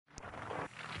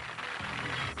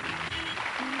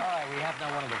have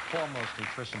now one of the foremost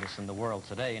nutritionists in the world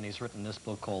today, and he's written this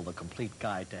book called The Complete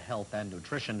Guide to Health and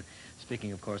Nutrition.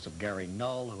 Speaking, of course, of Gary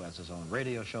Null, who has his own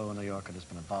radio show in New York and has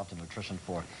been involved in nutrition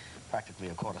for practically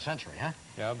a quarter century, huh?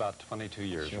 Yeah, about 22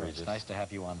 years, Sure, Regis. it's nice to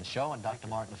have you on the show. And Dr.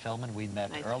 Martin Feldman, we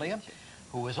met earlier,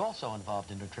 who is also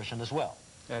involved in nutrition as well.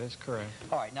 That is correct.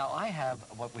 All right, now I have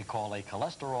what we call a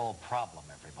cholesterol problem,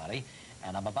 everybody,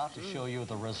 and I'm about to show you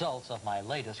the results of my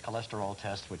latest cholesterol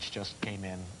test, which just came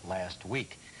in last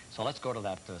week. So let's go to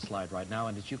that slide right now,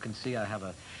 and as you can see, I have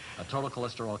a total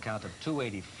cholesterol count of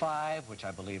 285, which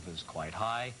I believe is quite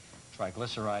high.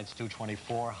 Triglycerides,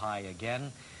 224, high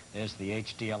again. There's the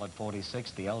HDL at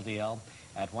 46, the LDL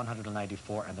at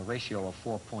 194, and the ratio of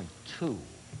 4.2.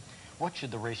 What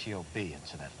should the ratio be,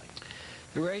 incidentally?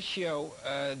 The ratio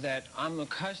that I'm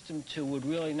accustomed to would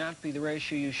really not be the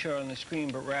ratio you show on the screen,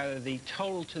 but rather the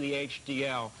total to the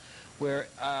HDL, where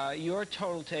your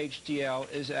total to HDL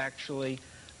is actually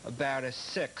about a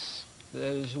 6. That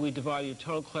is, we divide your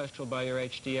total cholesterol by your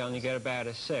HDL, and you get about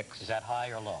a 6. Is that high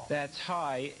or low? That's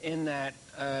high in that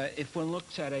if one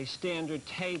looks at a standard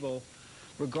table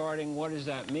regarding what does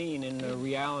that mean in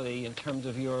reality in terms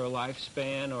of your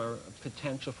lifespan or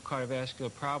potential for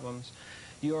cardiovascular problems,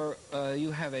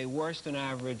 you have a worse than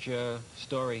average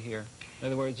story here. In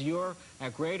other words, you're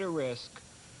at greater risk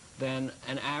than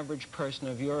an average person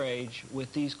of your age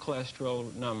with these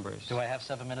cholesterol numbers. Do I have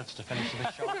 7 minutes to finish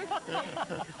this show?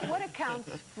 What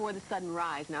accounts for the sudden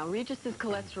rise? Now, Regis's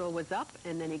cholesterol was up,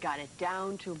 and then he got it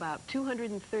down to about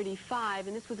 235,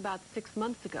 and this was about 6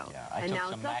 months ago. Yeah, I and took now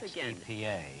some it's up Max again.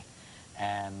 EPA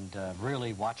and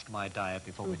really watched my diet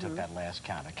before we took that last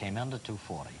count. It came under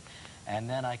 240. And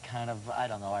then I kind of, I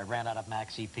don't know, I ran out of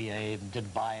Max EPA and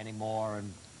didn't buy any more,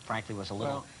 and frankly was a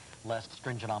little less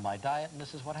stringent on my diet, and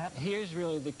this is what happened. Here's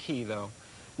really the key, though.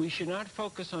 We should not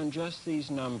focus on just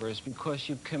these numbers because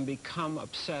you can become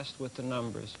obsessed with the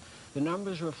numbers. The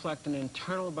numbers reflect an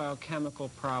internal biochemical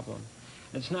problem.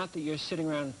 It's not that you're sitting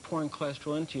around pouring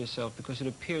cholesterol into yourself, because it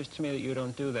appears to me that you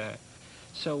don't do that.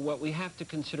 So what we have to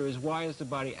consider is, why is the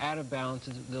body out of balance?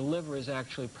 The liver is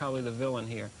actually probably the villain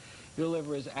here. Your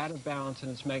liver is out of balance and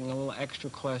it's making a little extra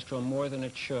cholesterol, more than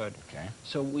it should. Okay.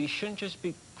 So we shouldn't just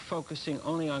be focusing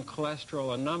only on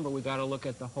cholesterol, a number. We've got to look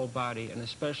at the whole body, and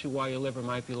especially why your liver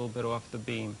might be a little bit off the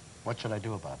beam. What should I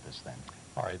do about this then?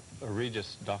 All right,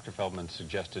 Regis, Dr. Feldman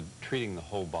suggested treating the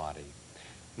whole body.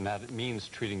 And that means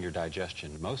treating your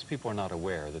digestion. Most people are not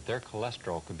aware that their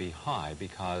cholesterol could be high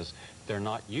because they're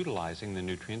not utilizing the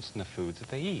nutrients in the foods that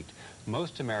they eat.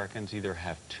 Most Americans either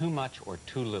have too much or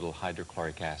too little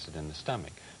hydrochloric acid in the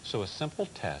stomach. So a simple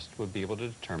test would be able to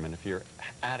determine if you're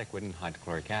adequate in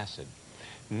hydrochloric acid.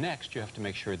 Next, you have to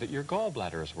make sure that your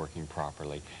gallbladder is working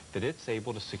properly, that it's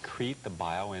able to secrete the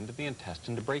bile into the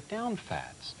intestine to break down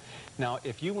fats. Now,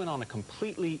 if you went on a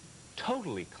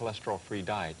totally cholesterol-free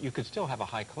diet, you could still have a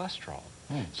high cholesterol.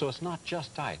 So it's not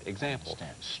just diet. Example,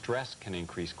 stress can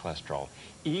increase cholesterol.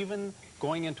 Even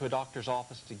going into a doctor's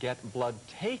office to get blood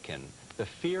taken, the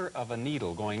fear of a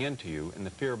needle going into you and the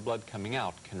fear of blood coming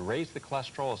out can raise the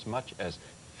cholesterol as much as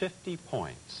 50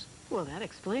 points. Well, that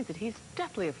explains it. He's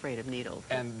definitely afraid of needles.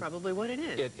 That's probably what it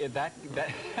is.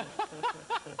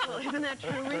 Well, isn't that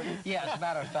true, Regis? Yeah, as a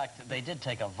matter of fact, they did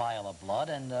take a vial of blood,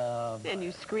 and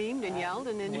you screamed and yelled,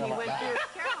 and then he went through a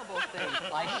terrible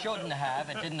thing. I shouldn't have.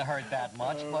 It didn't hurt that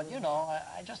much, but, you know,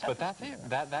 I just have to fear.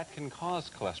 That can cause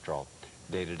cholesterol.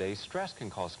 Day-to-day stress can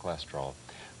cause cholesterol.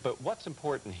 But what's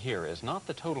important here is not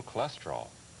the total cholesterol.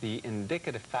 The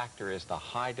indicative factor is the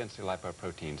high-density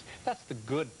lipoproteins. That's the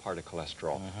good part of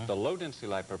cholesterol. The low-density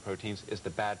lipoproteins is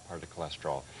the bad part of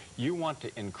cholesterol. You want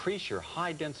to increase your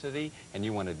high density, and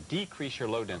you want to decrease your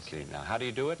low density. Now, how do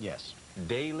you do it? Yes.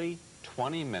 Daily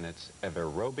 20 minutes of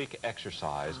aerobic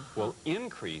exercise will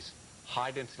increase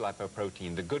high-density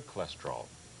lipoprotein, the good cholesterol.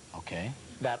 Okay.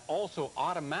 That also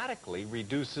automatically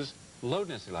reduces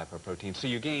low-density lipoprotein, so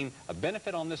you gain a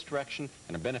benefit on this direction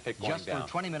and a benefit going just down. for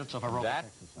 20 minutes of aerobic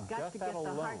exercise. Got to get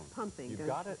the heart pumping. You've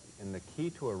got it in the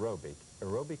key to aerobic.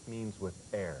 Aerobic means with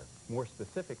air, more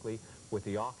specifically with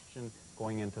the oxygen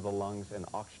going into the lungs and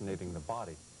oxygenating the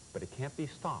body. But it can't be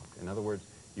stopped. In other words,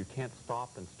 you can't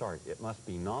stop and start. It must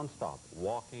be non-stop.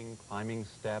 Walking, climbing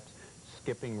steps,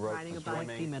 skipping ropes, Riding a bike.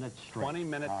 swimming. 20 minutes straight. 20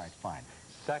 minutes. All right, fine.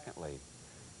 Secondly,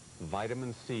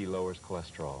 vitamin C lowers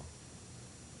cholesterol.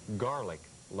 Garlic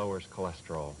lowers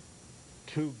cholesterol.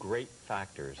 Two great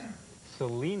factors.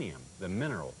 Selenium, the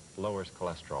mineral, lowers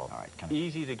cholesterol. All right,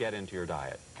 easy to get into your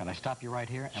diet. Can I stop you right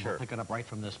here? And Sure. we'll pick it up right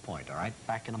from this point, all right?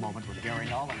 Back in a moment with Gary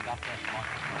Null and Dr.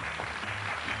 Martin.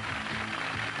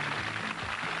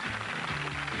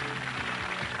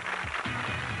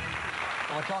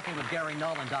 We're talking with Gary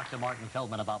Null and Dr. Martin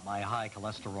Feldman about my high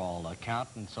cholesterol count,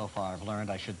 and so far I've learned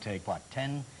I should take, what,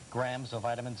 10 grams of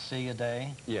vitamin C a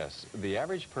day? Yes, the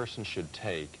average person should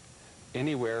take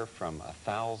anywhere from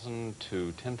 1,000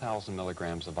 to 10,000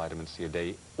 milligrams of vitamin C a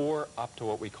day, or up to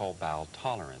what we call bowel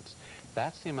tolerance.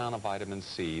 That's the amount of vitamin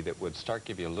C that would start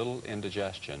give you a little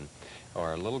indigestion,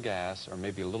 or a little gas, or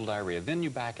maybe a little diarrhea. Then you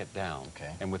back it down.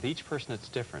 Okay. And with each person it's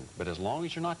different. But as long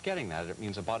as you're not getting that, it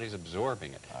means the body's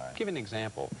absorbing it. All right. Give you an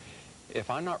example. If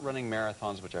I'm not running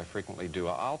marathons, which I frequently do,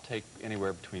 I'll take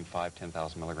anywhere between 5,000 to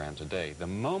 10,000 milligrams a day. The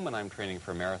moment I'm training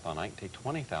for a marathon, I can take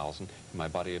 20,000, and my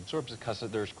body absorbs it because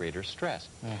there's greater stress.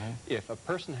 If a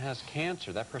person has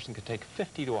cancer, that person could take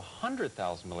 50,000 to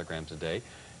 100,000 milligrams a day.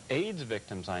 AIDS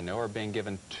victims, I know, are being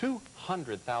given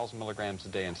 200,000 milligrams a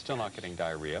day and still not getting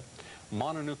diarrhea.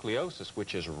 Mononucleosis,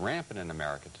 which is rampant in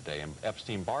America today, and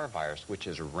Epstein-Barr virus, which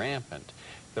is rampant,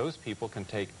 those people can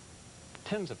take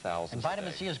tens of thousands. And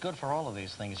vitamin C is good for all of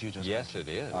these things you just Yes,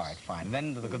 mentioned. it is. All right, fine.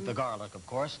 Then the garlic, of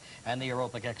course, and the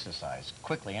aerobic exercise.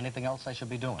 Quickly, anything else I should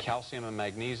be doing? Calcium and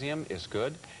magnesium is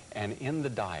good, and in the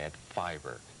diet,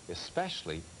 fiber,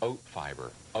 especially oat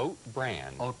fiber. Oat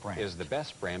bran is the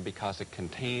best brand because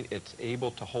it's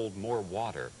able to hold more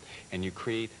water, and you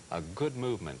create a good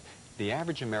movement. The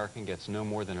average American gets no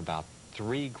more than about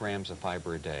 3 grams of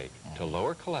fiber a day. To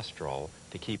lower cholesterol,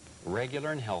 to keep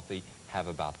regular and healthy, have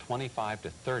about 25 to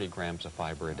 30 grams of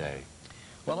fiber a day.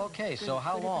 Well, okay, so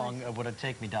how long would it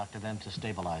take me, doctor, then to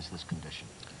stabilize this condition?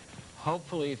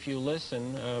 Hopefully, if you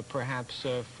listen, perhaps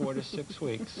 4 to 6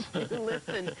 weeks.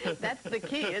 Listen, that's the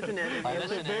key, isn't it? If I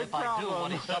listen and if I do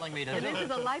what he's telling me to And do. this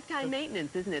is a lifetime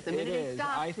maintenance, isn't it? The minute he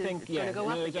stops, it's going to go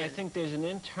up again. I think there's an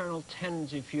internal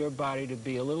tendency for your body to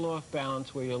be a little off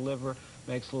balance where your liver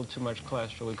makes a little too much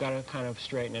cholesterol. We've got to kind of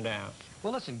straighten it out.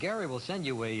 Well, listen, Gary will send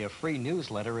you a free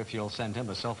newsletter if you'll send him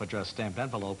a self-addressed stamped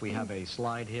envelope. We have a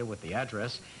slide here with the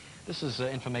address. This is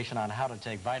information on how to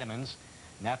take vitamins.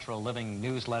 Natural Living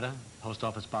Newsletter, Post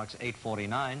Office Box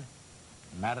 849,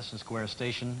 Madison Square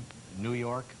Station, New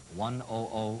York,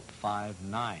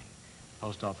 10059.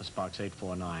 Post Office Box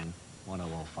 849,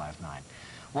 10059.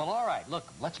 Well, all right, look,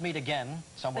 let's meet again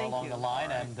somewhere along the line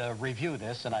and review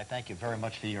this, and I thank you very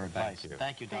much for your advice. Thank you.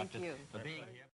 Thank you, Doctor, Thank you. for being here.